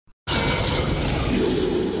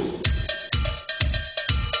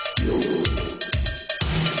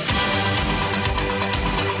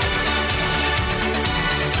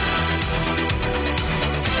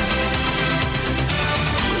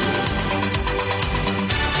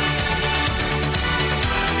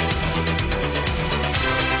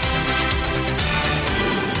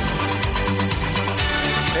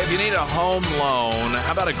home loan.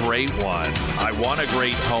 How about a great one? I want a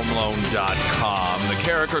great homeloan.com. The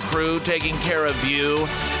Carricker crew taking care of you.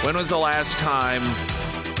 When was the last time?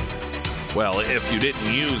 Well, if you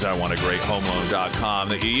didn't use I want a great homeloan.com,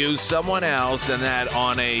 that you used someone else and that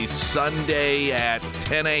on a Sunday at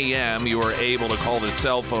 10 a.m. you were able to call the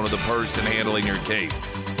cell phone of the person handling your case.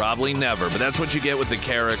 Probably never, but that's what you get with the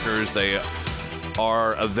Carrickers. They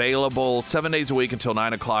are available 7 days a week until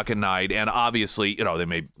 9 o'clock at night. And obviously,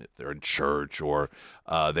 they're in church or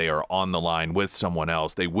they are on the line with someone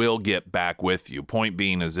else. They will get back with you. Point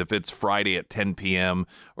being is if it's Friday at 10 p.m.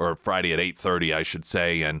 or Friday at 8:30, I should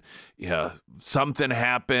say, and something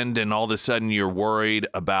happened and all of a sudden you're worried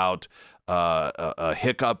about a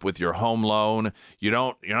hiccup with your home loan, you're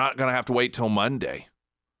not going to have to wait till Monday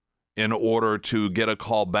in order to get a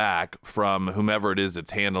call back from whomever it is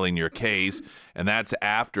that's handling your case. And that's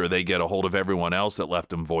after they get a hold of everyone else that left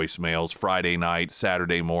them voicemails Friday night,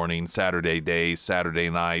 Saturday morning, Saturday day, Saturday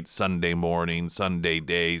night, Sunday morning, Sunday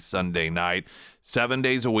day, Sunday night, 7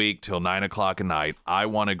 days a week till 9 o'clock at night. I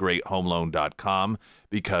want a great homeloan.com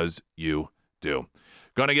because you do.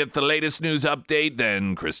 Going to get the latest news update,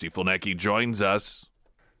 then Kristi Fulnecky joins us.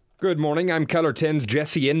 Good morning, I'm Keller 10's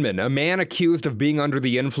Jesse Inman. A man accused of being under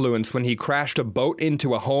the influence when he crashed a boat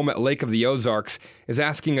into a home at Lake of the Ozarks is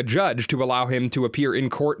asking a judge to allow him to appear in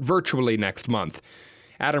court virtually next month.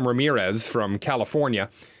 Adam Ramirez from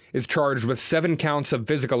California is charged with 7 counts of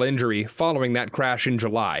physical injury following that crash in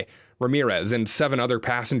July. Ramirez and 7 other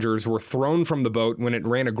passengers were thrown from the boat when it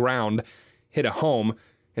ran aground, hit a home,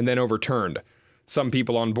 and then overturned. Some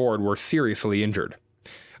people on board were seriously injured.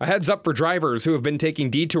 A heads up for drivers who have been taking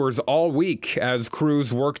detours all week as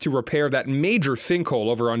crews work to repair that major sinkhole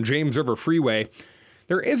over on James River Freeway.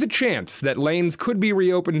 There is a chance that lanes could be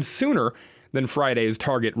reopened sooner than Friday's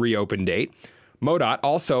target reopen date. MoDOT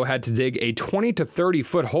also had to dig a 20 to 30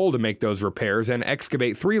 foot hole to make those repairs and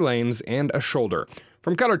excavate 3 lanes and a shoulder.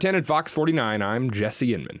 From Keller 10 at Fox 49, I'm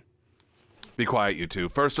Jesse Inman. Be quiet, you two.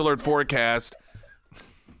 First alert forecast.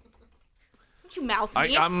 You mouth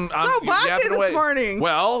me. I'm so bossy this morning.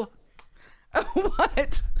 Well,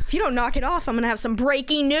 what? If you don't knock it off, I'm gonna have some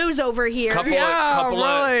breaking news over here. Yeah,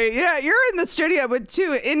 you're in the studio with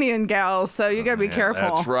 2 Indian gals, so you gotta be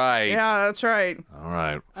careful. That's right. Yeah, that's right. All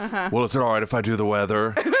right. Well, is it all right if I do the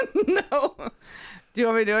weather? No. Do you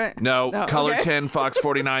want me to do it? No. Color 10, Fox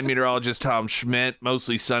 49 meteorologist Tom Schmidt.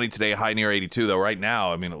 Mostly sunny today, high near 82, though. Right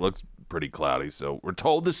now, it looks pretty cloudy, so we're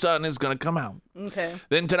told the sun is going to come out. Okay.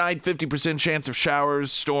 Then tonight, 50% chance of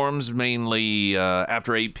showers, storms mainly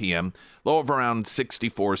after 8 p.m. Low of around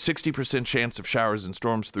 64. 60% chance of showers and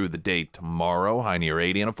storms through the day tomorrow, high near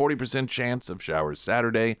 80, and a 40% chance of showers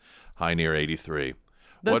Saturday, high near 83.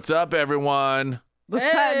 What's up, everyone?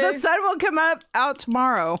 The sun will come out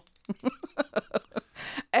tomorrow.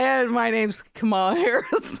 And my name's Kamala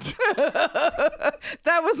Harris.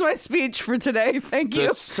 That was my speech for today. Thank you.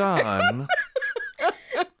 The sun,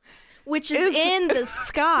 which is in the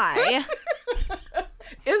sky,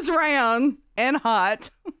 is round and hot.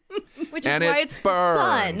 Which is why it's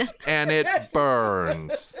burns, the sun. And it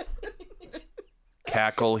burns.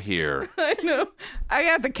 Cackle here. I know. I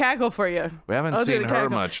got the cackle for you. We haven't seen her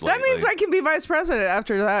much lately. That means I can be vice president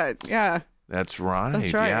after that. Yeah. That's right.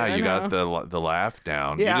 That's right. Yeah, you got the laugh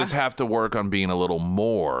down. Yeah. You just have to work on being a little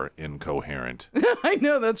more incoherent. I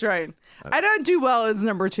know, that's right. I don't do well as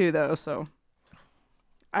number 2, though, so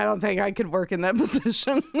I don't think I could work in that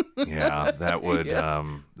position. Yeah, that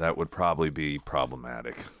would probably be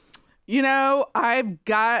problematic. I've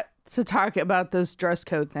got to talk about this dress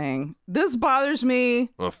code thing. This bothers me.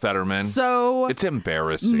 Well, Fetterman. So it's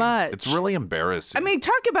embarrassing. Much. It's really embarrassing.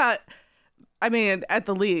 Talk about, at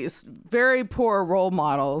the least, very poor role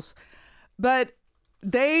models, but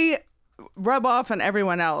they rub off on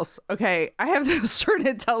everyone else. Okay, I have this shirt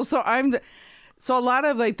and tell. So a lot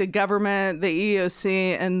of the government, the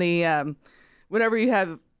EEOC, and the whatever you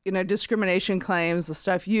have, discrimination claims, the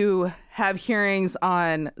stuff, you have hearings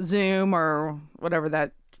on Zoom or whatever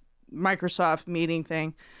that Microsoft meeting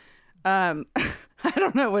thing. I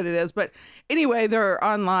don't know what it is, but anyway, they're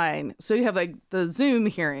online. So you have the Zoom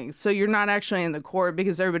hearings. So you're not actually in the court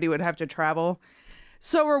because everybody would have to travel.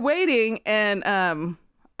 So we're waiting, and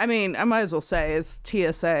I might as well say it's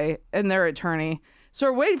TSA and their attorney. So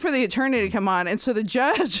we're waiting for the attorney to come on, and so the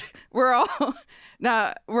judge, we're all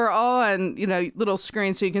on little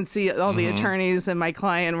screens so you can see all the attorneys and my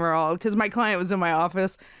client. Because my client was in my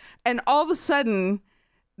office, and all of a sudden,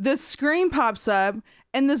 this screen pops up,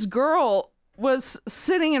 and this girl was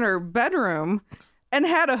sitting in her bedroom and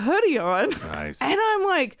had a hoodie on. Nice. And I'm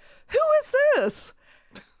like, who is this?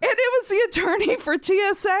 And it was the attorney for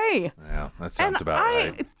TSA. Yeah, that sounds about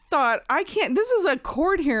right. thought, I can't, this is a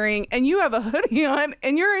court hearing and you have a hoodie on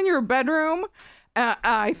and you're in your bedroom.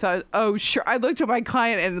 I thought, oh, sure. I looked at my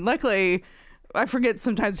client and luckily, I forget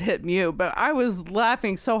sometimes to hit mute, but I was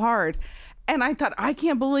laughing so hard. And I thought, I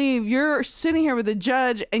can't believe you're sitting here with a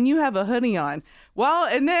judge and you have a hoodie on. Well,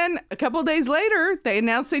 and then a couple of days later, they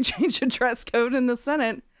announced they changed the dress code in the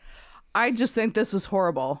Senate. I just think this is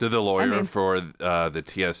horrible. Did the lawyer for the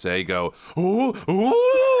TSA go, ooh,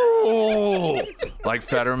 ooh, like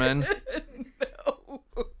Fetterman?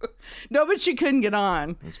 No, but she couldn't get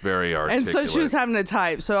on. It's very articulate. And so she was having to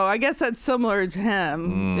type. So I guess that's similar to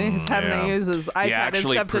him. He's having to use his iPad and stuff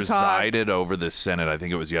to talk. He actually presided over the Senate. I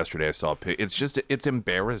think it was yesterday. I saw a pic. It's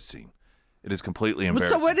embarrassing. It is completely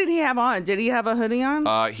embarrassing. So what did he have on? Did he have a hoodie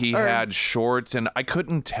on? He had shorts, and I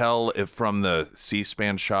couldn't tell if from the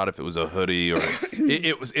C-SPAN shot if it was a hoodie or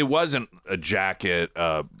it wasn't a jacket,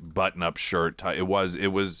 button-up shirt. It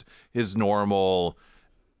was his normal.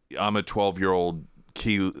 I'm a 12-year-old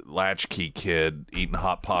latchkey kid eating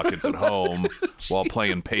Hot Pockets at home while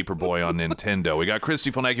playing Paperboy on Nintendo. We got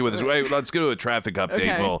Kristi Fulnecky with us. Wait, let's go to a traffic update.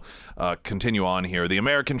 Okay. We'll continue on here. The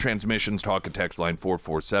American Transmissions Talk and Text Line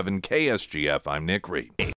 447 KSGF. I'm Nick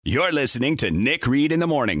Reed. You're listening to Nick Reed in the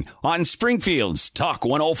Morning on Springfield's Talk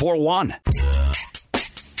 1041.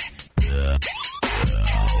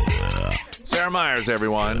 Sarah Myers,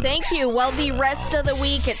 everyone. Thank you. Well, the rest of the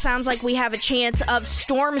week, it sounds like we have a chance of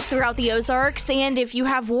storms throughout the Ozarks. And if you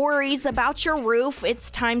have worries about your roof,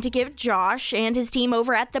 it's time to give Josh and his team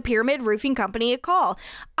over at the Pyramid Roofing Company a call.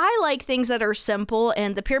 I like things that are simple,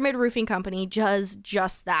 and the Pyramid Roofing Company does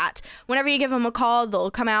just that. Whenever you give them a call,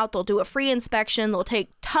 they'll come out, they'll do a free inspection, they'll take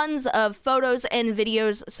tons of photos and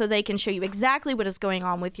videos so they can show you exactly what is going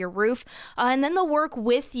on with your roof. And then they'll work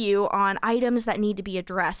with you on items that need to be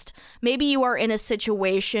addressed. Maybe you are in a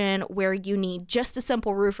situation where you need just a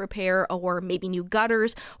simple roof repair, or maybe new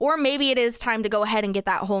gutters, or maybe it is time to go ahead and get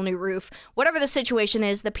that whole new roof. Whatever the situation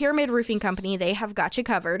is, the Pyramid Roofing Company, they have got you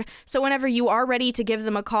covered. So whenever you are ready to give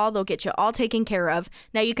them a call, they'll get you all taken care of.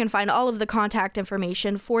 Now you can find all of the contact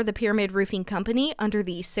information for the Pyramid Roofing Company under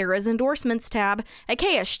the Sarah's Endorsements tab at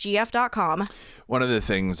ksgf.com. One of the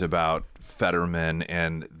things about Fetterman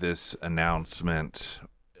and this announcement,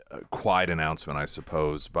 quiet announcement, I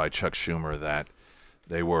suppose, by Chuck Schumer that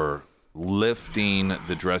they were lifting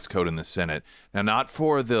the dress code in the Senate. Now, not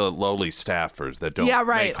for the lowly staffers that don't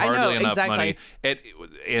make hardly enough money.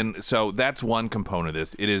 And so that's one component of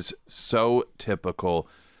this. It is so typical,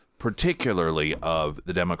 particularly of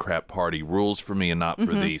the Democrat Party, rules for me and not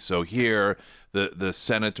for thee. So here, the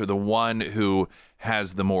senator, the one who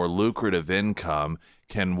has the more lucrative income,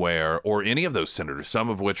 can wear, or any of those senators, some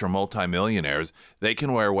of which are multimillionaires, they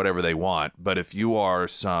can wear whatever they want. But if you are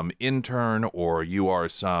some intern or you are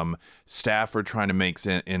some staffer trying to make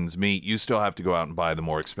ends meet, you still have to go out and buy the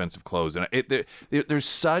more expensive clothes. And there's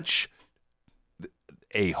such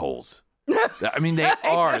a-holes. I mean, they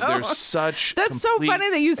are. They're such. That's so funny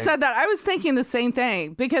that you said that. I was thinking the same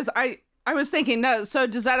thing because I was thinking, no. So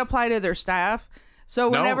does that apply to their staff? So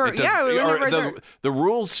whenever, the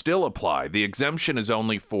rules still apply. The exemption is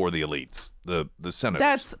only for the elites, the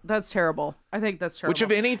senators. That's terrible. I think that's terrible. Which, if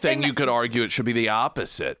anything, you could argue it should be the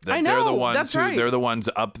opposite. That I know, they're the ones that's who right. they're the ones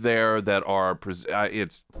up there that are.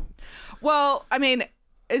 It's. Well, I mean,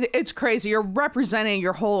 it's crazy. You're representing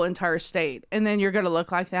your whole entire state, and then you're going to look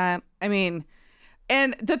like that. I mean,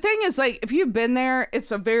 and the thing is, like, if you've been there,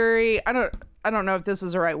 it's a very I don't know if this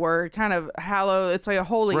is the right word, kind of hallowed. It's like a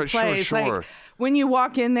holy place. Sure. Like when you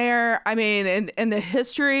walk in there, I mean, and the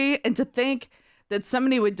history, and to think that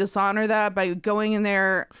somebody would dishonor that by going in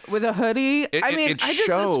there with a hoodie. It's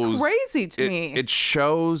crazy to me. It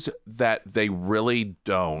shows that they really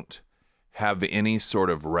don't have any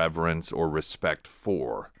sort of reverence or respect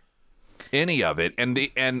for any of it.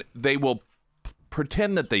 And they will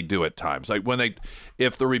pretend that they do at times. Like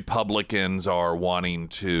if the Republicans are wanting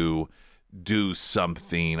to do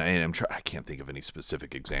something, and I can't think of any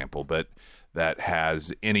specific example, but that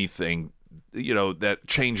has anything, that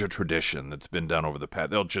change a tradition that's been done over the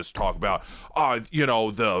past. They'll just talk about,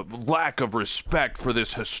 the lack of respect for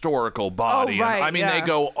this historical body. Oh, right, and, they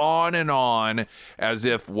go on and on as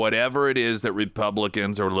if whatever it is that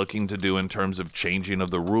Republicans are looking to do in terms of changing of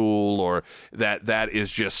the rule, or that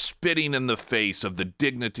is just spitting in the face of the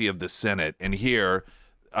dignity of the Senate. And here,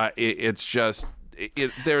 it's just.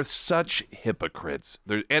 They're such hypocrites.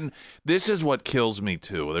 And this is what kills me,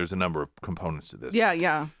 too. There's a number of components to this.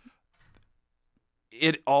 Yeah.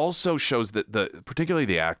 It also shows that particularly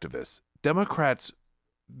the activists, Democrats,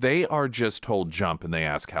 they are just told jump and they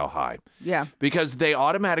ask how high. Yeah. Because they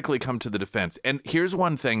automatically come to the defense. And here's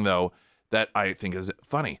one thing, though, that I think is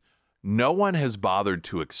funny. no one has bothered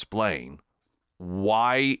to explain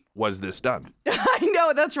why was this done. I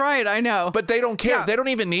know, that's right. I know. But they don't care. Yeah. They don't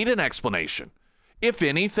even need an explanation. If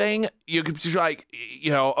anything, you could be like,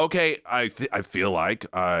 okay, I feel like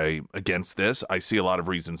I'm against this. I see a lot of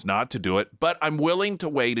reasons not to do it, but I'm willing to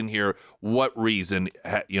wait and hear what reason,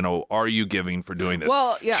 are you giving for doing this?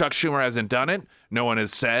 Well, yeah. Chuck Schumer hasn't done it. No one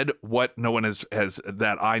has said what. No one has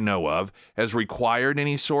that I know of has required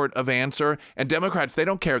any sort of answer. And Democrats, they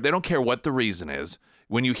don't care. They don't care what the reason is.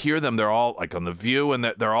 When you hear them, they're all like on The View, and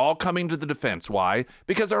they're all coming to the defense. Why?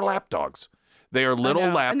 Because they're lapdogs. They are little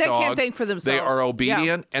lapdogs. And they can't think for themselves. They are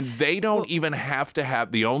obedient, Yeah. and they don't even have to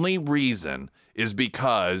have. The only reason is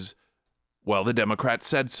because, the Democrats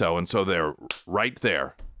said so, and so they're right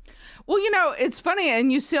there. Well, it's funny,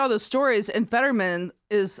 and you see all those stories, and Fetterman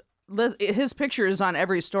his picture is on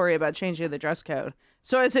every story about changing the dress code.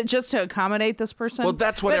 So is it just to accommodave this person? Well,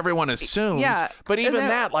 that's what everyone assumes. Yeah. But even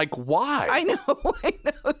that, why? I know,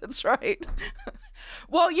 that's right.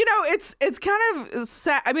 Well, it's kind of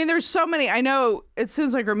sad. I mean, there's so many. I know it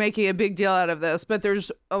seems like we're making a big deal out of this, but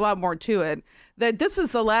there's a lot more to it. That this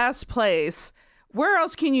is the last place. Where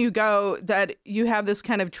else can you go that you have this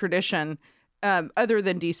kind of tradition other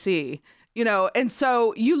than D.C.? And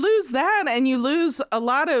so you lose that, and you lose a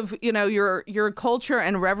lot of your culture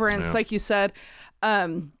and reverence, like you said.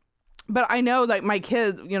 But I know, like, my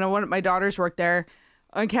kids, one of my daughters worked there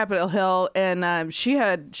on Capitol Hill, and she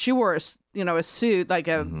wore a suit, like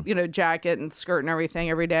a jacket and skirt and everything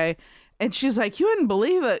every day, and she's like, you wouldn't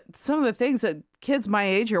believe it, some of the things that kids my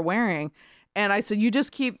age are wearing. And I said,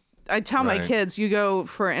 I tell my kids, you go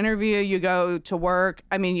for an interview, you go to work,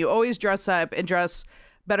 I mean, you always dress up and dress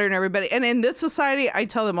better than everybody. And in this society, I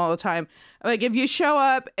tell them all the time, like, if you show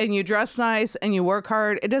up and you dress nice and you work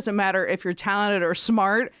hard, it doesn't matter if you're talented or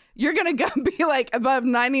smart, you're going to go be like above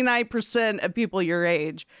 99% of people your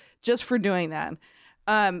age just for doing that.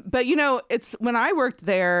 But, it's when I worked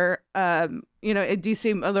there, in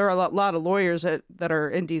DC, there are a lot of lawyers that are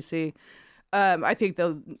in DC. I think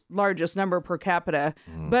the largest number per capita,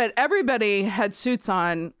 but everybody had suits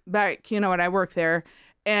on back, when I worked there.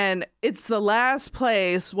 And it's the last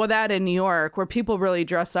place, that in New York, where people really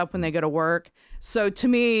dress up when they go to work. So to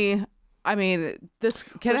me, I mean, this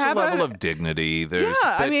can have a level of dignity.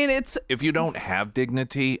 If you don't have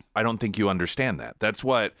dignity, I don't think you understand that. That's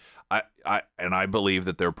what I believe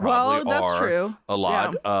that there probably are a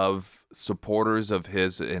lot of supporters of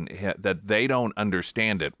his and that they don't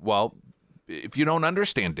understand it. Well, if you don't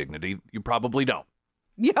understand dignity, you probably don't.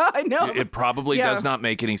 Yeah, I know. It probably does not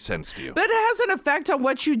make any sense to you. But it has an effect on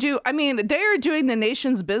what you do. I mean, they are doing the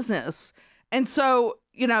nation's business. And so,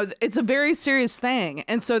 it's a very serious thing.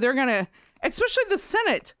 And so they're going to, especially the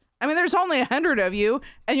Senate. I mean, there's only 100 of you,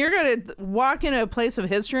 and you're going to walk into a place of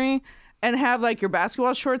history and have, like, your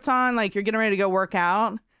basketball shorts on, like you're getting ready to go work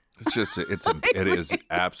out. It's just, it is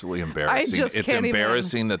absolutely embarrassing. It's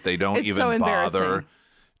embarrassing that they don't even bother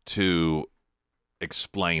to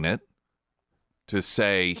explain it. To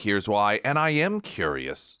say, here's why. And I am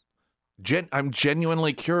curious. I'm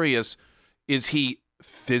genuinely curious. Is he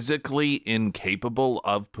physically incapable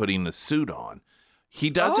of putting a suit on? He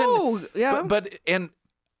doesn't. Oh, yeah. And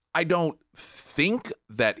I don't think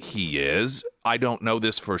that he is. I don't know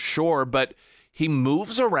this for sure, but he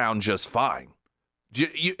moves around just fine.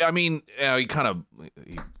 He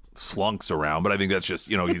slunks around, but I think that's just,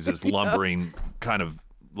 he's this lumbering kind of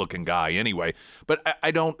looking guy anyway. But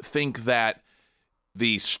I don't think that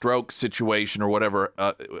the stroke situation or whatever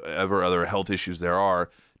other health issues there are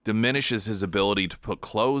diminishes his ability to put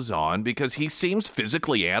clothes on because he seems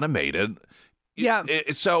physically animated. Yeah.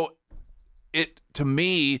 To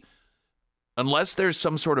me, unless there's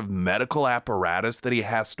some sort of medical apparatus that he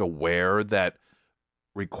has to wear that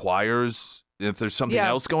requires, if there's something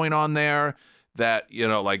else going on there, that,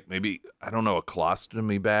 like maybe, I don't know, a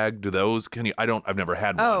colostomy bag. Do those, I've never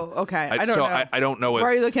had one. Oh, okay. I don't know. I don't know. Why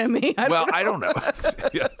are you looking at me? I don't know.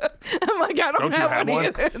 Yeah. I'm like, I don't have one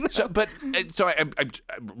either. No. So I'm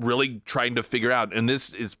really trying to figure out, and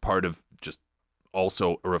this is part of just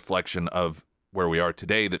also a reflection of where we are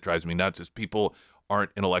today that drives me nuts, is people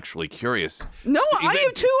aren't intellectually curious. No, I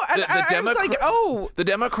am too. I was like, the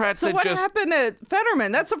Democrats. So what happened to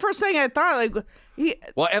Fetterman? That's the first thing I thought. Like,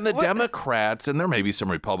 Democrats, and there may be some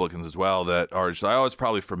Republicans as well that are just like, it's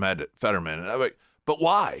probably for Fetterman. And I'm like, but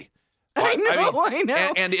why? I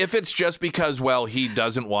know. And if it's just because, he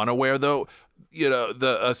doesn't want to wear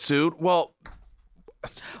a suit,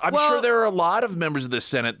 I'm sure there are a lot of members of the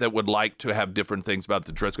Senate that would like to have different things about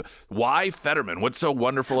the dress code. Why Fetterman? What's so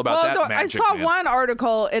wonderful about that magic I saw man? one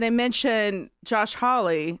article, and it mentioned Josh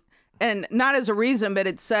Hawley, and not as a reason, but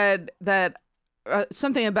it said that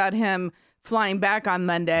something about him flying back on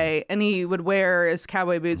Monday, and he would wear his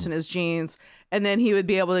cowboy boots and his jeans, and then he would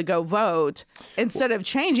be able to go vote instead of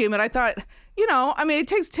changing. But I thought, it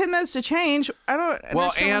takes 10 minutes to change.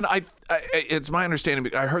 It's my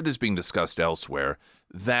understanding, I heard this being discussed elsewhere,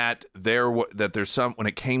 that there's some, when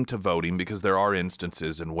it came to voting, because there are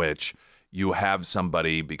instances in which you have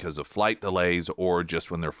somebody because of flight delays or just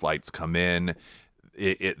when their flights come in,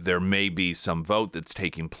 there may be some vote that's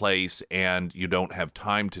taking place and you don't have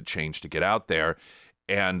time to change to get out there.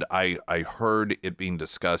 And I heard it being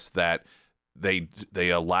discussed that they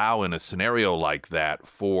allow in a scenario like that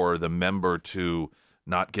for the member to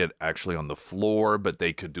not get actually on the floor, but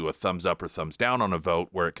they could do a thumbs up or thumbs down on a vote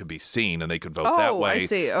where it could be seen and they could vote that way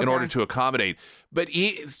in order to accommodate. But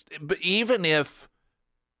even if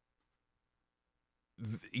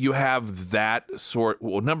you have that sort,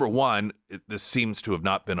 well, number one, this seems to have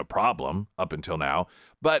not been a problem up until now,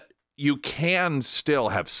 but you can still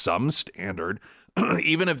have some standard,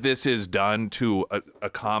 even if this is done to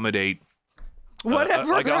accommodate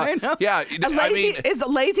whatever. I know. Yeah. Is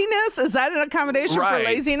laziness? Is that an accommodation for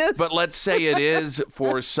laziness? But let's say it is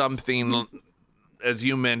for something, as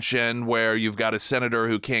you mentioned, where you've got a senator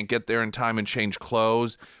who can't get there in time and change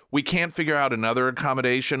clothes. We can't figure out another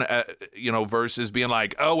accommodation, versus being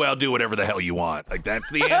like, oh, well, do whatever the hell you want. Like,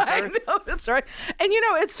 that's the answer. I know, that's right. And,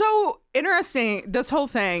 it's so interesting, this whole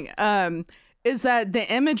thing, is that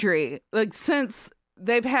the imagery, like, since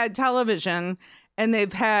they've had television and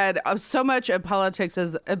they've had so much of politics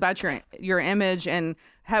about your image and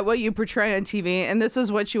what you portray on TV, and this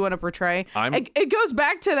is what you want to portray. It goes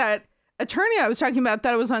back to that attorney I was talking about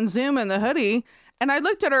that was on Zoom in the hoodie. And I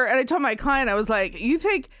looked at her and I told my client, I was like,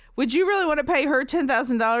 would you really want to pay her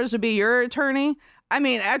 $10,000 to be your attorney? I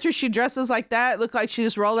mean, after she dresses like that, it looked like she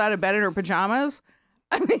just rolled out of bed in her pajamas.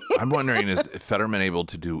 I'm wondering, is Fetterman able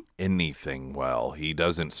to do anything well? He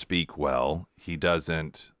doesn't speak well. He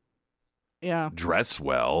doesn't dress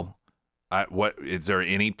well. Is there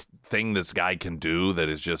anything this guy can do that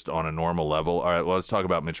is just on a normal level? All right, well, let's talk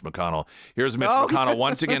about Mitch McConnell. Here's Mitch McConnell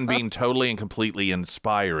once again being totally and completely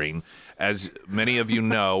inspiring. As many of you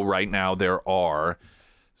know, right now there are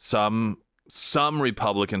some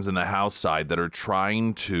Republicans in the House side that are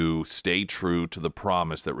trying to stay true to the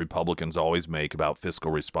promise that Republicans always make about fiscal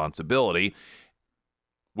responsibility.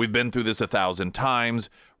 We've been through this 1,000 times.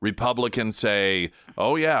 Republicans say,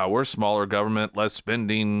 oh, yeah, we're smaller government, less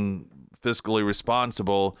spending, fiscally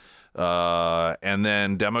responsible. And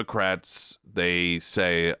then Democrats, they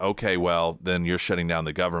say, okay, well, then you're shutting down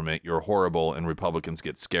the government. You're horrible. And Republicans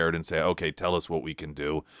get scared and say, okay, tell us what we can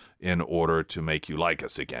do in order to make you like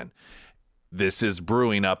us again. This is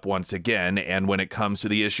brewing up once again. And when it comes to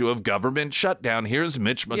the issue of government shutdown, here's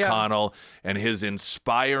Mitch McConnell and his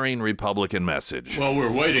inspiring Republican message. Well,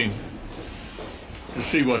 we're waiting to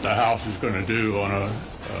see what the House is going to do on a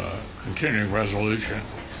continuing resolution.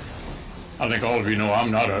 I think all of you know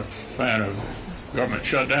I'm not a fan of government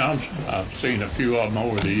shutdowns. I've seen a few of them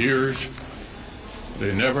over the years.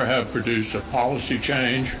 They never have produced a policy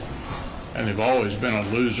change, and they've always been a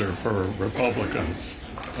loser for Republicans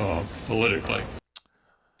politically.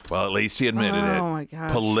 Well, at least he admitted it. Oh, my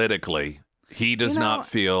gosh. Politically, he does not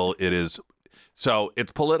feel it is. So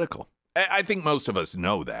it's political. I think most of us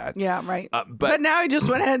know that. Yeah, right. But now he just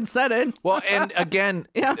went ahead and said it. Well, and again,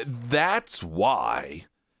 that's why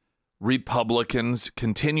Republicans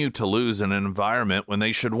continue to lose in an environment when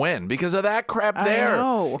they should win, because of that crap there. I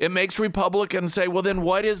know. It makes Republicans say, well, then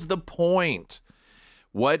what is the point?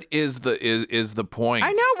 What is the point?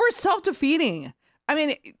 I know, we're self-defeating. I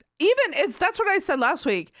mean, that's what I said last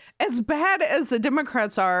week. As bad as the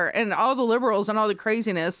Democrats are and all the liberals and all the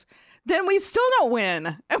craziness, then we still don't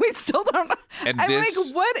win. And we still don't. I'm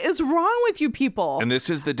like, what is wrong with you people? And this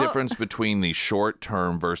is the difference between the short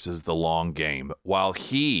term versus the long game. While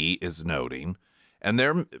he is noting, and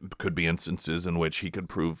there could be instances in which he could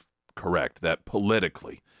prove correct, that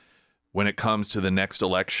politically, when it comes to the next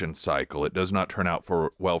election cycle, it does not turn out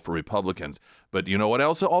well for Republicans. But you know what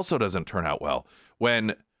else also doesn't turn out well?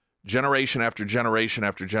 When generation after generation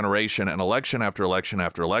after generation and election after election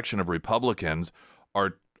after election of Republicans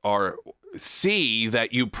are see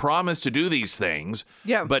that you promise to do these things,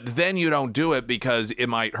 but then you don't do it because it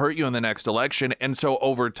might hurt you in the next election. And so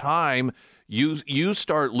over time, you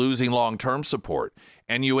start losing long-term support,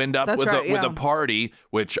 and you end up with a party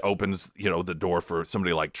which opens, the door for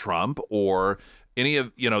somebody like Trump or any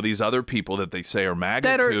of, these other people that they say are MAGA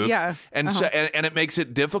kooks. So, and it makes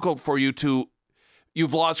it difficult for you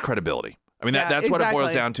you've lost credibility. I mean, that's what it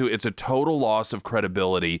boils down to. It's a total loss of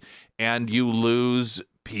credibility, and you lose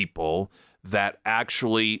people that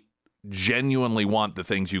actually genuinely want the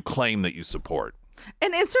things you claim that you support.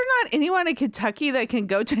 And is there not anyone in Kentucky that can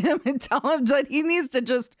go to him and tell him that he needs to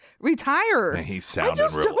just retire? And he's sounding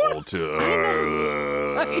real old, too.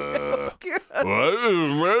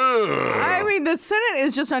 I mean, the Senate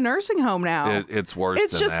is just a nursing home now. It's worse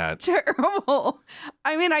it's than that. It's just terrible.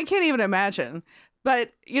 I mean, I can't even imagine.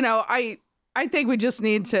 But, I think we just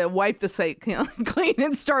need to wipe the slate clean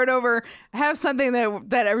and start over, have something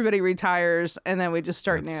that everybody retires, and then we just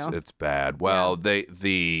start new. It's bad. Well,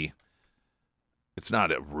 it's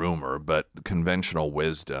not a rumor, but conventional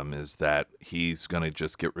wisdom is that he's going to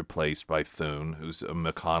just get replaced by Thune, who's a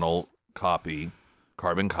McConnell carbon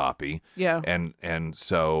copy. Yeah. And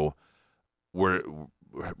so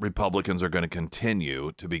Republicans are going to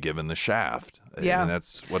continue to be given the shaft. Yeah. And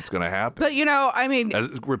that's what's going to happen. But, As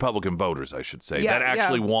Republican voters, I should say, that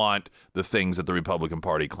actually want the things that the Republican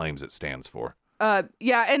Party claims it stands for.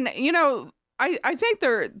 Yeah. And, I think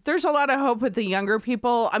there's a lot of hope with the younger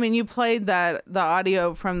people. I mean, you played the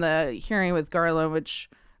audio from the hearing with Garland,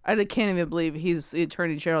 which I can't even believe he's the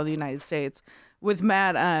Attorney General of the United States, with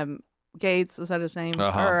Matt Gaetz. Is that his name?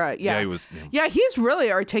 Uh-huh. Or, he was. Yeah, he's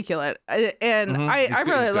really articulate, and I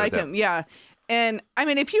really like him. Yeah, and I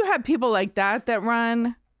mean, if you have people like that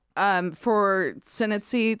run for Senate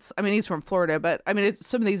seats, I mean, he's from Florida, but I mean, it's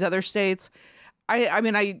some of these other states.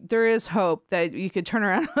 There is hope that you could turn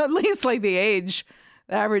around at least like the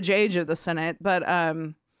average age of the Senate. But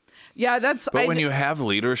But when you have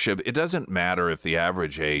leadership, it doesn't matter if the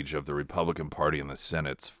average age of the Republican Party in the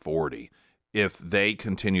Senate's 40. If they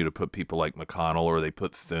continue to put people like McConnell or they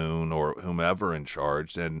put Thune or whomever in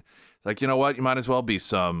charge, then like, you know what, you might as well be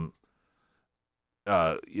some,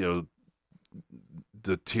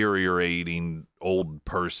 deteriorating old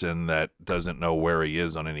person that doesn't know where he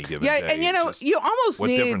is on any given day. And you almost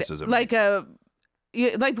need like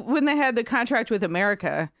like when they had the contract with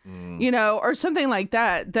America, or something like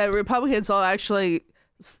that Republicans will actually,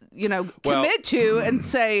 commit to and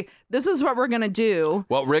say, this is what we're going to do.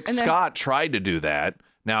 Well, Rick Scott tried to do that.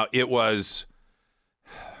 Now the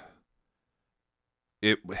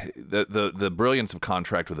brilliance of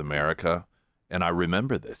Contract with America, and I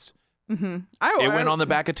remember this. Mm-hmm. It went on the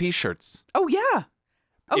back of T-shirts. Oh, yeah.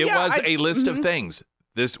 It was a list of things.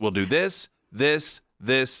 We'll do this.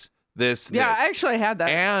 Yeah, I actually had that.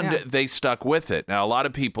 And they stuck with it. Now, a lot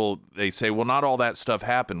of people, they say, well, not all that stuff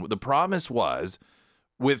happened. The promise was,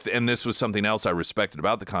 and this was something else I respected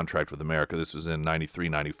about the Contract with America. This was in 93,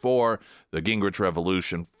 94, the Gingrich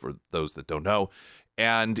Revolution, for those that don't know.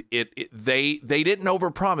 And they didn't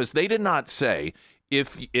overpromise. They did not say,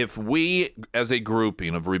 if we, as a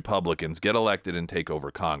grouping of Republicans, get elected and take over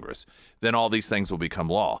Congress, then all these things will become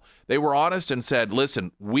law. They were honest and said,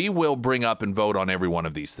 listen, we will bring up and vote on every one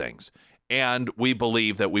of these things, and we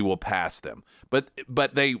believe that we will pass them. But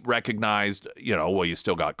they recognized, you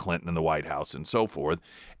still got Clinton in the White House and so forth,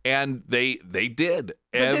 and they did.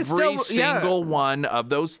 Every single one of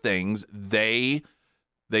those things, they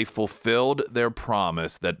fulfilled their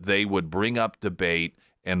promise that they would bring up debate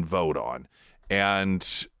and vote on. And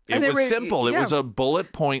it was simple. It was a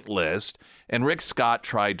bullet point list, and Rick Scott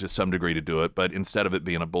tried to some degree to do it, but instead of it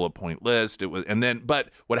being a bullet point list, it was.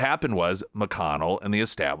 But what happened was McConnell and the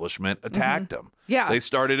establishment attacked him. Yeah, they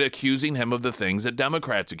started accusing him of the things that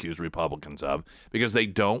Democrats accuse Republicans of, because they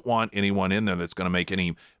don't want anyone in there that's going to make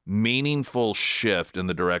any meaningful shift in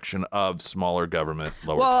the direction of smaller government,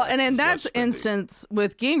 lower taxes, and in that instance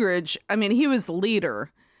with Gingrich, I mean, he was the leader.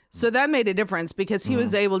 So that made a difference because he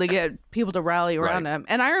was able to get people to rally around him.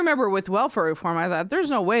 And I remember with welfare reform, I thought, there's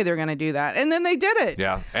no way they're going to do that. And then they did it.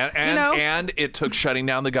 Yeah. And it took shutting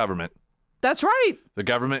down the government. That's right. The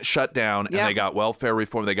government shut down, and they got welfare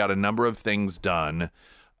reform. They got a number of things done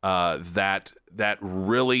that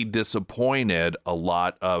really disappointed a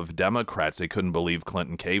lot of Democrats. They couldn't believe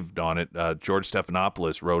Clinton caved on it. George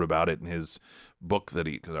Stephanopoulos wrote about it in his book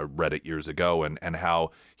because I read it years ago, and how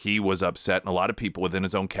he was upset, and a lot of people within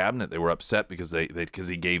his own cabinet, they were upset because because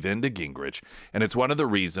he gave in to Gingrich. And it's one of the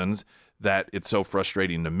reasons that it's so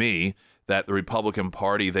frustrating to me that the Republican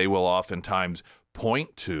Party, they will oftentimes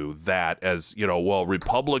point to that as,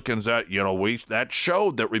 Republicans, that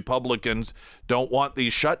showed that Republicans don't want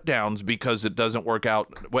these shutdowns because it doesn't work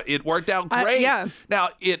out. It worked out great. Now,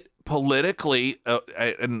 it politically,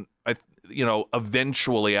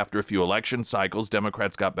 eventually after a few election cycles,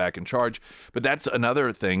 Democrats got back in charge. But that's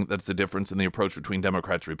another thing that's the difference in the approach between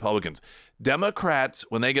Democrats and Republicans. Democrats,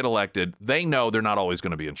 when they get elected, they know they're not always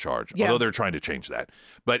going to be in charge, although they're trying to change that.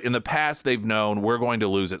 But in the past, they've known we're going to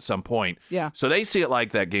lose at some point. Yeah. So they see it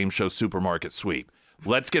like that game show Supermarket Sweep.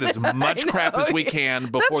 Let's get as much crap as we can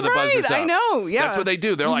before the buzzer's up. I know, yeah. That's what they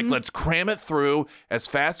do. They're like, let's cram it through as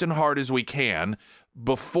fast and hard as we can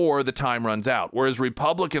before the time runs out. Whereas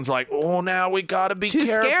Republicans are like, oh, now we got to be too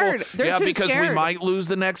careful. Scared. They're too because scared. we might lose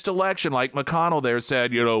the next election. Like McConnell there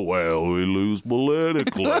said, we lose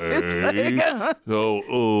politically. It's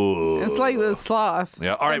like the sloth.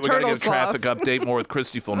 Yeah. All right, we got to get a sloth. traffic update. More with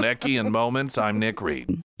Kristi Fulnecky in moments. I'm Nick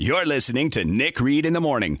Reed. You're listening to Nick Reed in the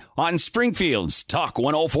Morning on Springfield's Talk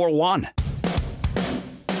 104.1.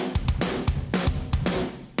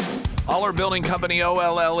 Aller Building Company,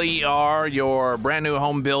 OLLER, your brand new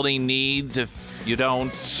home building needs. If you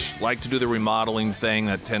don't like to do the remodeling thing,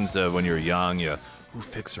 that tends to, when you're young,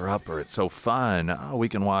 fixer-upper, it's so fun. Oh, we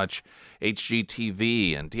can watch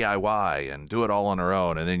HGTV and DIY and do it all on our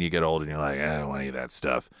own. And then you get old and you're like, I don't want any of that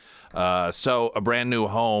stuff. So a brand new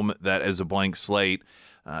home that is a blank slate.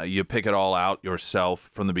 You pick it all out yourself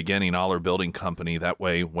from the beginning, Aller Building Company. That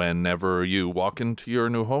way, whenever you walk into your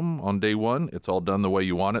new home on day one, it's all done the way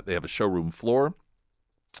you want it. They have a showroom floor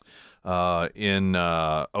in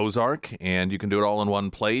Ozark, and you can do it all in one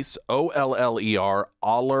place. OLLER,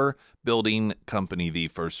 Aller Building Company, the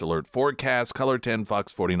first alert forecast. Color 10,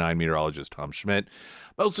 Fox 49, meteorologist Tom Schmidt.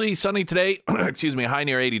 Mostly sunny today. High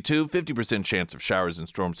near 82. 50% chance of showers and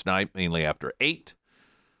storms tonight, mainly after 8.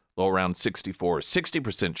 Low around 64,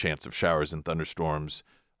 60% chance of showers and thunderstorms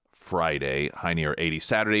Friday, high near 80.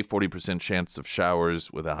 Saturday, 40% chance of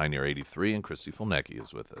showers with a high near 83. And Kristi Fulnecky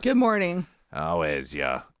is with us. Good morning. Oh, is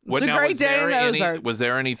ya? It's a great day in the Ozarks. Was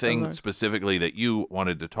there anything specifically that you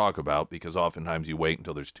wanted to talk about? Because oftentimes you wait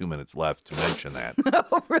until there's 2 minutes left to mention that.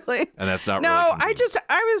 Oh, really? And that's not really convenient.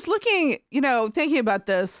 I was looking, thinking about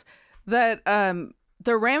this, that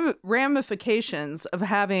the ramifications of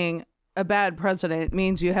having a bad president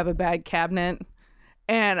means you have a bad cabinet.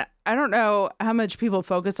 And I don't know how much people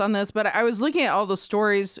focus on this, but I was looking at all the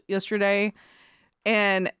stories yesterday.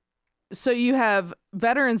 And so you have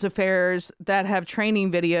Veterans Affairs that have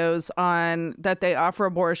training videos on that they offer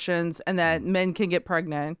abortions and that men can get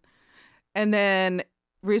pregnant. And then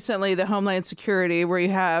recently the Homeland Security, where you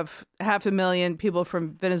have 500,000 people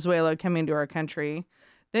from Venezuela coming to our country.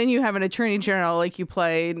 Then you have an attorney general like you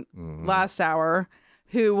played last hour,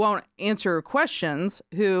 who won't answer questions,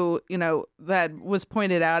 who, that was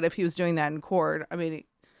pointed out if he was doing that in court. I mean,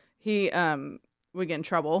 he would get in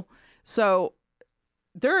trouble. So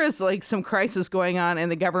there is like some crisis going on in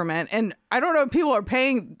the government. And I don't know if people are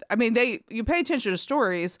paying, you pay attention to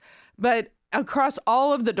stories, but across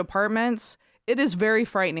all of the departments, it is very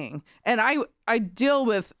frightening. And I deal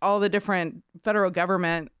with all the different federal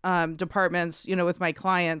government departments, with my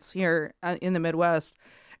clients here in the Midwest.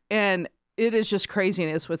 And it is just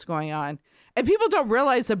craziness what's going on. And people don't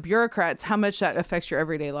realize, the bureaucrats, how much that affects your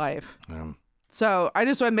everyday life. So I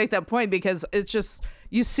just want to make that point, because it's just,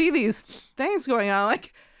 you see these things going on,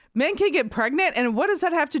 like men can get pregnant. And what does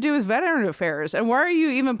that have to do with Veteran Affairs? And why are you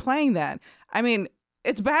even playing that? I mean,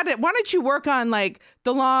 it's bad. Why don't you work on like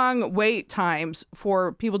the long wait times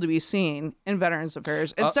for people to be seen in Veterans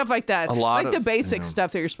Affairs and stuff like that? Like the basic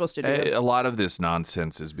stuff that you're supposed to do. A lot of this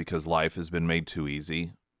nonsense is because life has been made too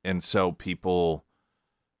easy. And so people,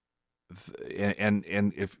 and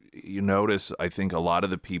if you notice, I think a lot of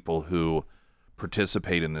the people who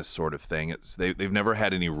participate in this sort of thing, they've never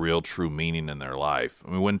had any real true meaning in their life. I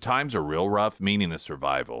mean, when times are real rough, meaning is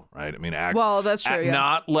survival, right? I mean, that's true. Yeah.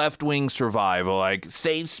 Not left-wing survival, like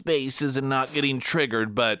safe spaces and not getting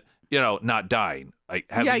triggered, but not dying, like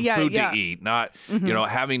having food to eat, not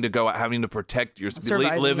having to go out, having to protect your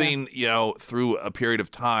living, through a period of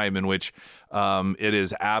time in which it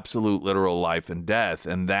is absolute literal life and death.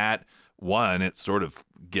 And that one, it sort of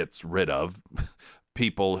gets rid of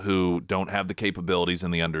people who don't have the capabilities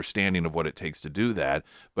and the understanding of what it takes to do that,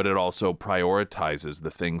 but it also prioritizes the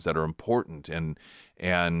things that are important. And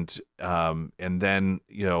then,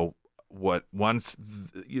 once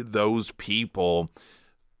those people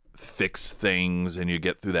fix things and you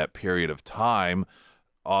get through that period of time,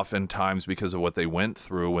 oftentimes because of what they went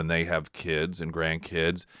through when they have kids and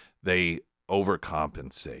grandkids, they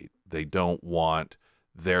overcompensate. They don't want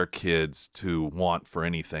their kids to want for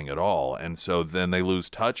anything at all, and so then they lose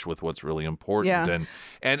touch with what's really important.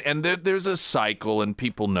 And there's a cycle, and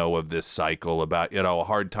people know of this cycle about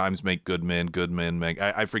hard times make good men make,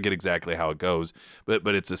 I forget exactly how it goes, but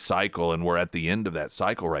it's a cycle, and we're at the end of that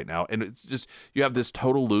cycle right now. And it's just, you have this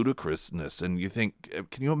total ludicrousness, and you think,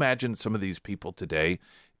 can you imagine some of these people today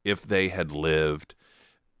if they had lived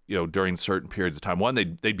during certain periods of time? One,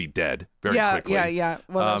 they'd be dead very quickly. Yeah.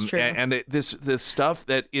 Well, that's true. And this stuff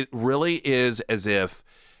that it really is as if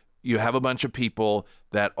you have a bunch of people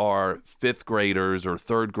that are 5th graders or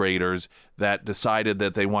 3rd graders that decided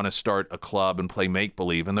that they want to start a club and play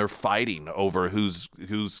make-believe, and they're fighting over who's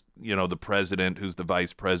the president, who's the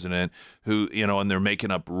vice president, and they're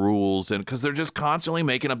making up rules, and because they're just constantly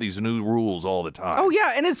making up these new rules all the time. Oh,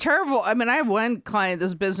 yeah, and it's terrible. I mean, I have one client,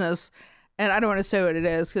 this business, and I don't want to say what it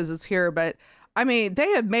is because it's here, but I mean, they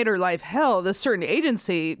have made her life hell, this certain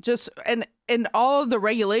agency, and all of the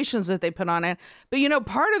regulations that they put on it. But,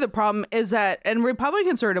 part of the problem is that, and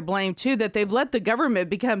Republicans are to blame too, that they've let the government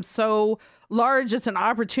become so large. It's an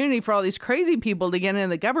opportunity for all these crazy people to get into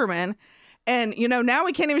the government. And, now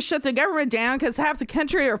we can't even shut the government down because half the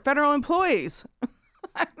country are federal employees.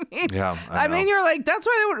 I mean, you're like, that's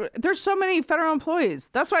why there's so many federal employees.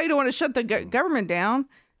 That's why you don't want to shut the government down,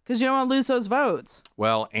 because you don't want to lose those votes.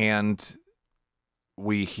 Well, and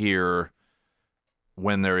we hear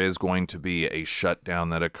when there is going to be a shutdown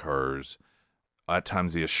that occurs, at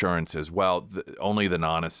times the assurance is, well, only the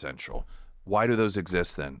non-essential. Why do those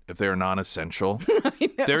exist then? If they're non-essential,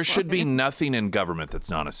 there should be nothing in government that's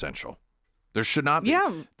non-essential. There should not be.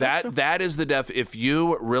 Yeah, that is the if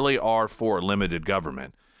you really are for limited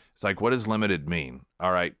government, it's like, what does limited mean?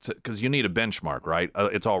 All right, because you need a benchmark, right?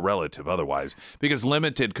 It's all relative otherwise. Because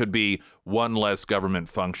limited could be one less government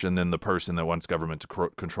function than the person that wants government to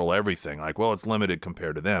control everything. Like, well, it's limited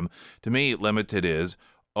compared to them. To me, limited is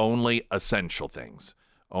only essential things.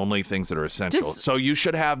 Only things that are essential. So you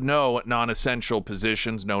should have no non-essential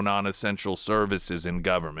positions, no non-essential services in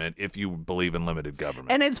government if you believe in limited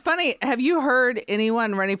government. And it's funny, have you heard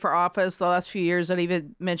anyone running for office the last few years that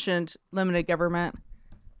even mentioned limited government?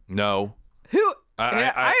 No. Who?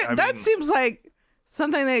 That seems like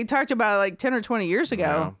something they talked about like 10 or 20 years ago.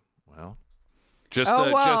 Yeah, well, just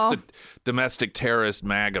the domestic terrorist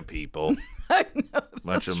MAGA people. I know.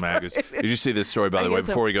 Bunch of MAGAs. Right. Did you see this story, by the way?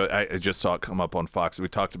 Before we go, I just saw it come up on Fox. We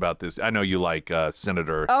talked about this. I know you like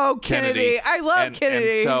Senator Kennedy. I love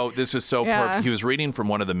Kennedy. And so this is so perfect. He was reading from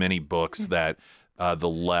one of the many books that the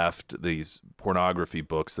left, these pornography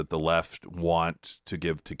books that the left want to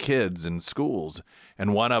give to kids in schools.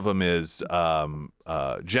 And one of them is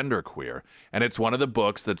Genderqueer. And it's one of the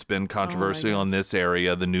books that's been controversial in this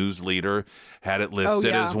area. The News Leader had it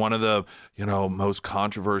listed as one of the, most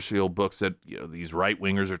controversial books that these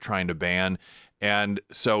right-wingers are trying to ban. And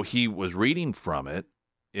so he was reading from it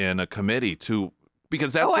in a committee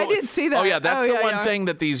because that's I didn't see that. Oh, yeah, that's the one thing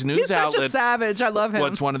that these news outlets... He's such a savage. I love him.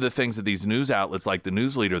 What's one of the things that these news outlets like the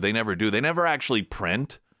News Leader, they never do. They never actually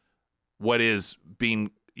print what is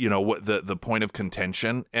being, what the point of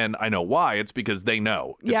contention. And I know why. It's because they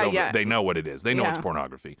know. They know what it is. They know it's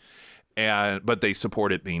pornography. But they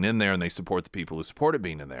support it being in there, and they support the people who support it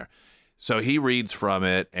being in there. So he reads from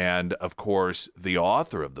it, and, of course, the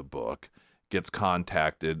author of the book gets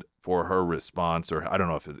contacted for her response, or I don't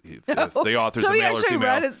know if the author's a male or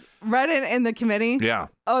female. So read it in the committee? Yeah.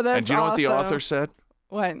 Oh, that's And do you know what the author said?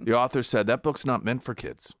 What? The author said, that book's not meant for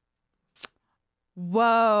kids.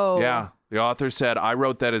 Whoa. Yeah. The author said, I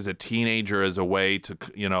wrote that as a teenager as a way to,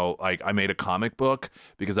 I made a comic book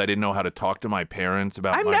because I didn't know how to talk to my parents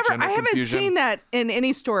about my gender confusion. I haven't seen that in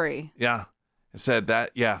any story. Yeah. It said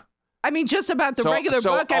that, yeah. I mean, just about the regular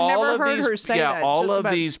book, I've never heard her say that. Yeah, all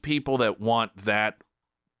of these people that want that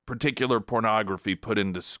particular pornography put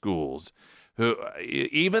into schools, who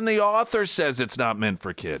even the author says it's not meant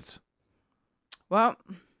for kids. Well,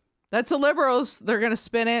 that's the liberals. They're going to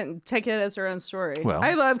spin it and take it as their own story. Well,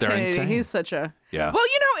 I love Kennedy. Insane. He's such a... Yeah. Well,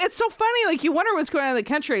 it's so funny. Like, you wonder what's going on in the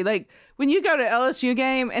country. Like, when you go to LSU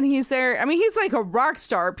game and he's there, I mean, he's like a rock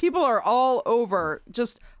star. People are all over,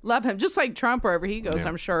 just love him. Just like Trump wherever he goes,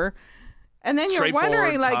 I'm sure. And then you're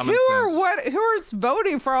wondering, like, who's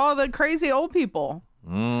voting for all the crazy old people?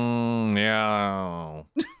 Yeah.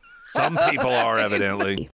 Some people are,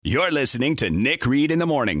 evidently. You're listening to Nick Reed in the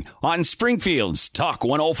Morning on Springfield's Talk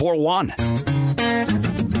 1041.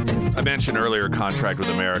 I mentioned earlier contract with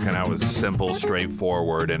America and how it was simple,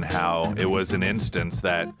 straightforward, and how it was an instance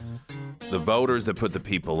that the voters that put the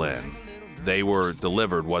people in, they were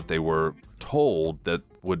delivered what they were told that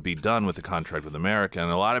would be done with the contract with America. And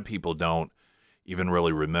a lot of people don't even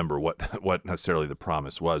really remember what necessarily the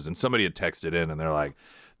promise was. And somebody had texted in and they're like,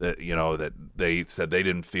 that they said they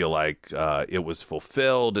didn't feel like it was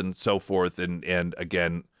fulfilled and so forth. And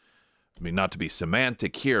again, I mean, not to be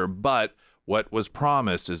semantic here, but what was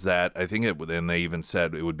promised is that I think and they even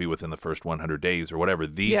said it would be within the first 100 days or whatever.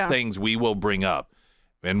 These things we will bring up,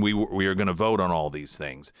 and we are going to vote on all these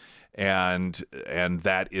things. And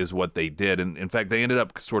that is what they did. And in fact, they ended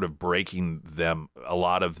up sort of breaking them. A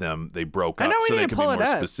lot of them, they broke up so they could be more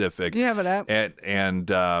specific. Do you have it up? And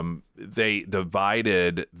they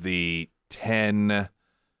divided the 10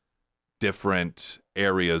 different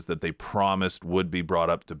areas that they promised would be brought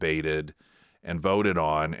up, debated, and voted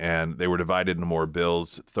on, and they were divided into more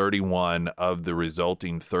bills. 31 of the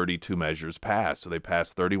resulting 32 measures passed. So they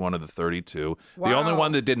passed 31 of the 32. Wow. The only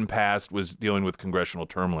one that didn't pass was dealing with congressional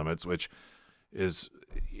term limits, which is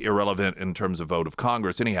irrelevant in terms of vote of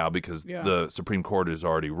Congress anyhow, because the Supreme Court has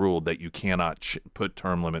already ruled that you cannot put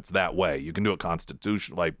term limits that way. You can do a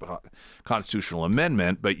constitutional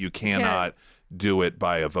amendment, but you cannot do it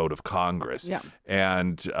by a vote of Congress. Yeah.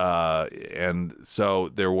 And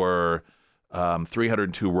so there were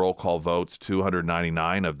 302 roll call votes,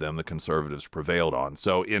 299 of them the conservatives prevailed on.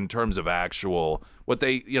 So in terms of actual what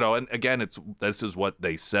they, and again, this is what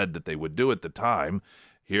they said that they would do at the time.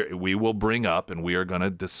 Here we will bring up and we are going to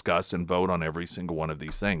discuss and vote on every single one of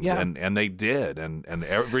these things. Yeah. And they did. And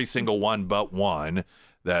every single one but one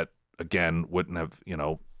that, again, wouldn't have,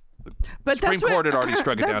 the Supreme Court had already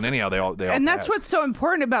struck it down anyhow. They all and that's passed. what's so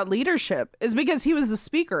important about leadership is because he was the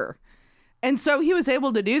speaker. And so he was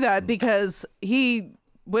able to do that because he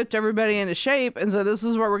whipped everybody into shape and said, this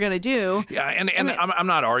is what we're going to do. Yeah, and I'm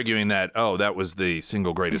not arguing that, that was the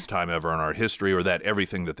single greatest time ever in our history or that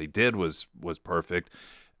everything that they did was perfect.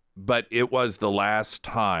 But it was the last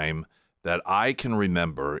time that I can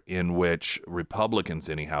remember in which Republicans,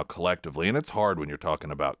 anyhow, collectively, and it's hard when you're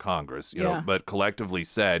talking about Congress, but collectively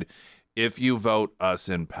said, if you vote us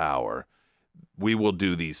in power, we will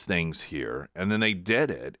do these things here. And then they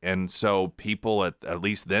did it. And so people at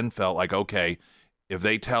least then felt like, okay, if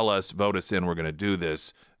they tell us, vote us in, we're going to do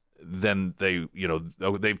this, then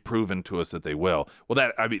they've proven to us that they will.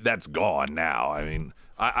 Well, that's gone now. I mean,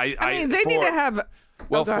 they need to have.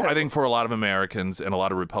 Well, I think for a lot of Americans and a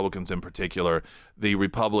lot of Republicans in particular, the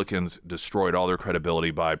Republicans destroyed all their credibility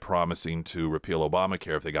by promising to repeal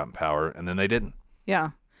Obamacare if they got in power, and then they didn't. Yeah.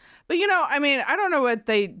 But, I don't know what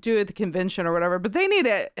they do at the convention or whatever, but they need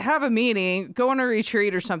to have a meeting, go on a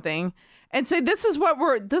retreat or something, and say, this is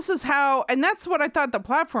how, and that's what I thought the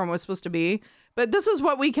platform was supposed to be, but this is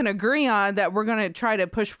what we can agree on that we're going to try to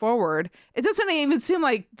push forward. It doesn't even seem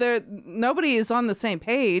like nobody is on the same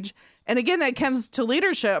page. And again, that comes to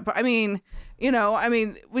leadership. I mean,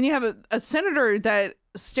 when you have a senator that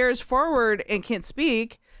stares forward and can't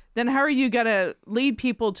speak, then how are you going to lead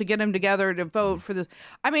people to get them together to vote for this?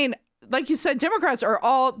 I mean, like you said, Democrats are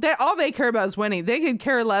all they care about is winning. They could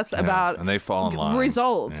care less about and they fall in line.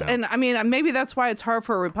 Results. Yeah. And I mean, maybe that's why it's hard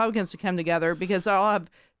for Republicans to come together because they all have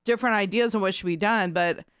different ideas on what should be done.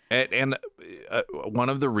 But And one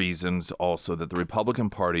of the reasons also that the Republican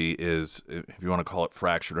Party is, if you want to call it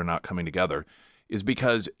fractured or not coming together, is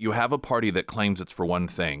because you have a party that claims it's for one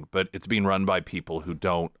thing, but it's being run by people who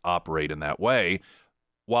don't operate in that way.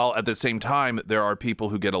 While at the same time, there are people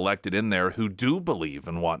who get elected in there who do believe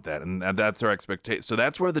and want that. And that's their expectation. So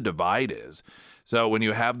that's where the divide is. So when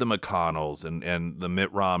you have the McConnells and the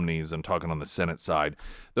Mitt Romneys, I'm talking on the Senate side,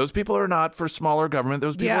 those people are not for smaller government.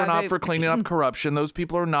 Those people are not for cleaning up corruption. Those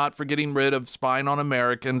people are not for getting rid of spying on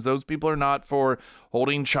Americans. Those people are not for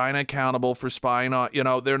holding China accountable for spying on,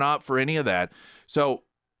 they're not for any of that. So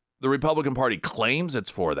the Republican Party claims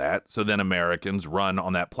it's for that. So then Americans run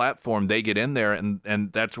on that platform. They get in there,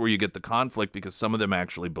 and that's where you get the conflict because some of them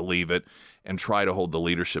actually believe it and try to hold the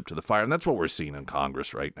leadership to the fire. And that's what we're seeing in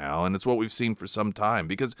Congress right now. And it's what we've seen for some time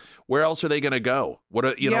because where else are they going to go? Know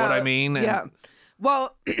what I mean? Yeah.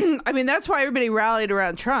 Well, I mean, that's why everybody rallied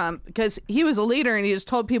around Trump because he was a leader and he just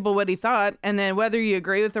told people what he thought. And then whether you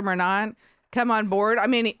agree with him or not, come on board. I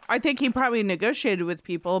mean, I think he probably negotiated with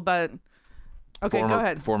people, but... Okay, go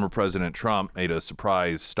ahead. Former President Trump made a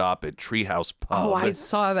surprise stop at Treehouse Pub. Oh, I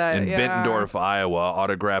saw that. In Bettendorf, Iowa,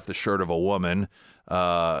 autographed the shirt of a woman,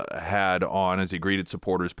 had on as he greeted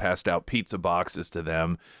supporters, passed out pizza boxes to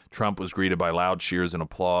them. Trump was greeted by loud cheers and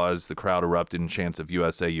applause. The crowd erupted in chants of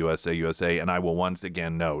USA, USA, USA. And I will once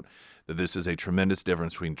again note that this is a tremendous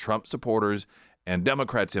difference between Trump supporters and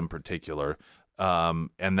Democrats in particular.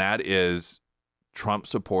 And that is... Trump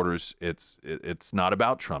supporters, it's not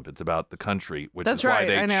about Trump. It's about the country, which is why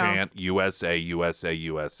they chant USA, USA,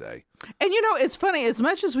 USA. And it's funny. As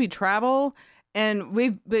much as we travel, and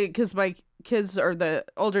because my kids are the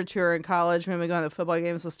older two are in college, when we go to the football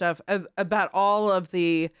games and stuff, about all of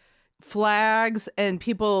the flags and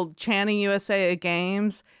people chanting USA at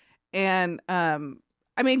games, and I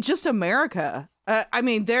mean, just America. I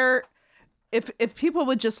mean, if people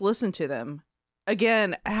would just listen to them.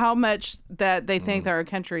 Again, how much that they think that our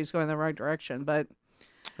country is going in the right direction. But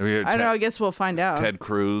I don't know. I guess we'll find out. Ted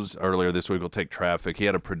Cruz earlier this week will take traffic. He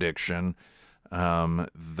had a prediction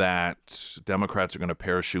that Democrats are going to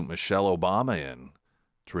parachute Michelle Obama in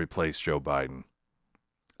to replace Joe Biden.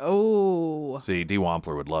 Oh. See, D.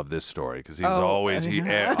 Wampler would love this story because he's always, I'm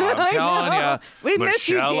telling you, We miss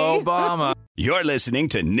you, Michelle D. Obama. You're listening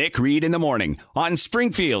to Nick Reed in the Morning on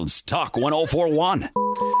Springfield's Talk 1041.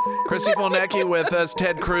 Kristi Fulnecky with us.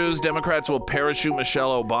 Ted Cruz. Democrats will parachute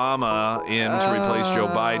Michelle Obama in to replace Joe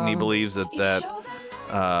Biden. He believes that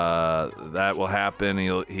will happen.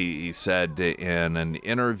 He said in an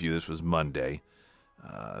interview, this was Monday,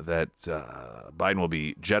 that Biden will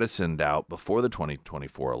be jettisoned out before the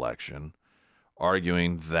 2024 election,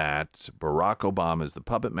 arguing that Barack Obama is the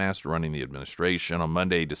puppet master running the administration. On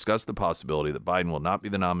Monday, he discussed the possibility that Biden will not be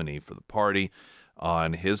the nominee for the party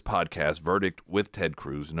on his podcast, Verdict with Ted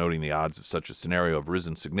Cruz, noting the odds of such a scenario have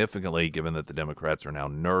risen significantly given that the Democrats are now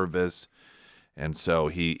nervous. And so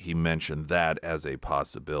he mentioned that as a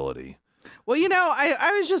possibility. Well,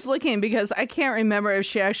 I was just looking because I can't remember if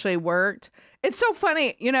she actually worked. It's so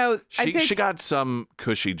funny, She got some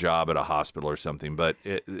cushy job at a hospital or something, but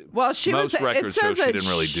most records show she didn't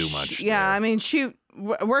really do much. Yeah, there. I mean, she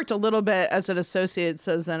worked a little bit as an associate, it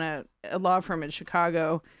says, in a law firm in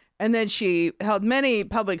Chicago. And then she held many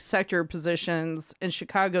public sector positions in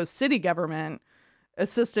Chicago's city government,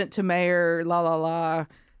 assistant to mayor,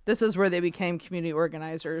 This is where they became community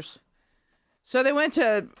organizers. So they went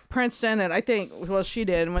to Princeton, and I think, she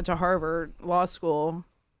did, and went to Harvard Law School,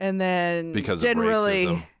 and then because didn't of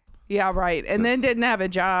racism. Yeah, right. And then didn't have a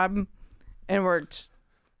job and worked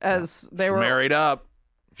as they were married up,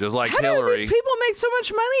 just like How Hillary. do these people make so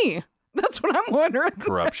much money? That's what I'm wondering.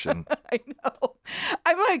 Corruption. I know.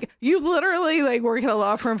 I'm like, you literally work at a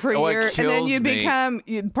law firm for a year, and then you become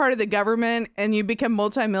part of the government, and you become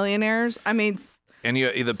multimillionaires. I mean, and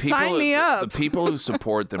the people, sign me up. The people who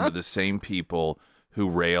support them are the same people who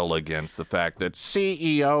rail against the fact that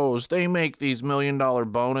CEOs, they make these $1 million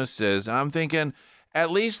bonuses. And I'm thinking,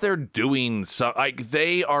 at least they're doing something.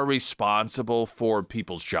 They are responsible for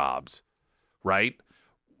people's jobs, right?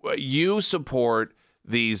 You support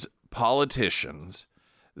these politicians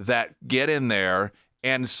that get in there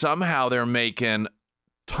and somehow they're making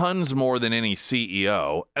tons more than any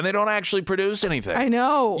CEO, and they don't actually produce anything. I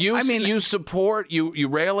know. You support, you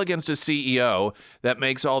rail against a CEO that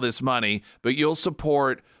makes all this money, but you'll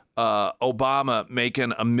support Obama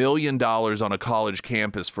making $1 million on a college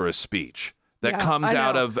campus for a speech that comes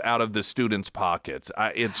out of the students' pockets.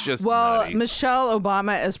 It's just nutty. Michelle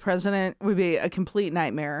Obama as president would be a complete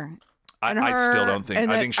nightmare. I still don't think.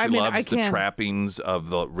 I think she loves the trappings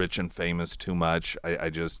of the rich and famous too much.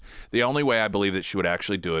 The only way I believe that she would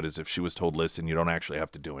actually do it is if she was told, listen, you don't actually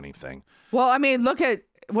have to do anything. Well, I mean, look at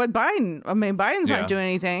what Biden. I mean, Biden's not doing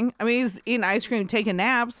anything. I mean, he's eating ice cream, taking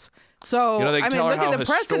naps. So, they tell her how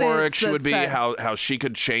historic she would be, set. how she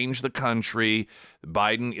could change the country.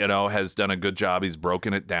 Biden, has done a good job. He's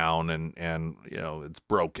broken it down, and it's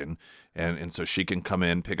broken. And so she can come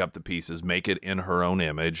in, pick up the pieces, make it in her own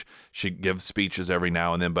image. She gives speeches every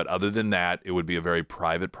now and then. But other than that, it would be a very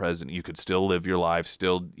private president. You could still live your life,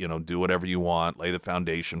 still, do whatever you want, lay the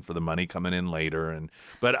foundation for the money coming in later.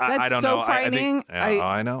 But I don't know. That's so frightening.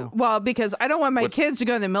 I know. Well, because I don't want my kids to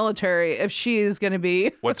go in the military if she is going to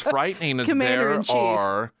be What's frightening is there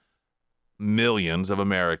are millions of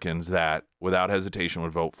Americans that, without hesitation,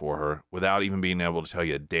 would vote for her, without even being able to tell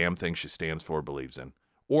you a damn thing she stands for or believes in.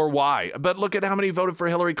 Or why. But look at how many voted for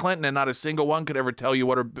Hillary Clinton, and not a single one could ever tell you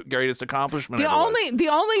what her greatest accomplishment was. The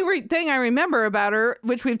only thing I remember about her,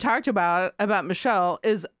 which we've talked about Michelle,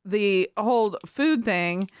 is the whole food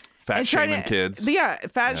thing. Fat shaming kids. Yeah,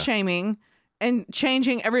 shaming and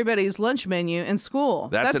changing everybody's lunch menu in school.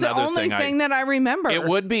 That's the only thing that I remember. It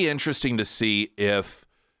would be interesting to see if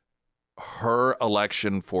her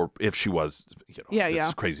election if she was,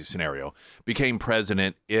 this crazy scenario, became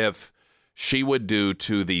president, if she would do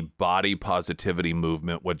to the body positivity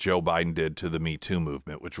movement what Joe Biden did to the Me Too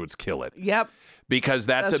movement, which would kill it. Yep. Because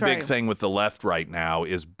that's a big thing with the left right now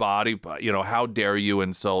is body, how dare you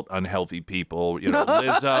insult unhealthy people,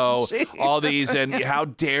 Lizzo, all these, and how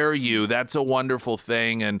dare you? That's a wonderful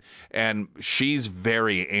thing. And she's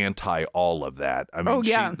very anti all of that. I mean,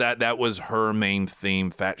 that was her main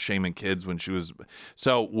theme, fat shaming kids when she was.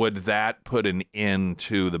 So would that put an end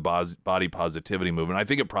to the body positivity movement? I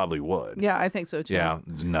think it probably would. Yeah, I think so too. Yeah,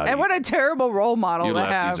 it's nutty. And what a terrible role model you to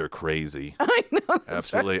have. lefties are crazy. I know.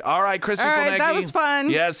 Absolutely. Right. All right, Kristi Fulnecky. That was fun.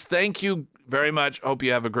 Yes, thank you very much. Hope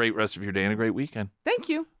you have a great rest of your day and a great weekend. Thank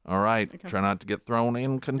you. All right. Okay. Try not to get thrown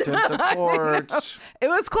in contempt of court. It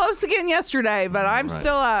was close again yesterday, but I'm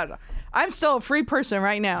still out. I'm still a free person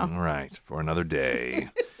right now. All right. For another day.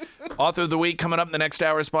 Author of the Week coming up in the next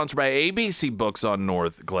hour, sponsored by ABC Books on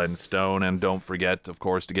North Glenstone. And don't forget, of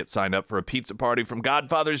course, to get signed up for a pizza party from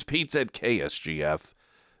Godfather's Pizza at ksgf.com.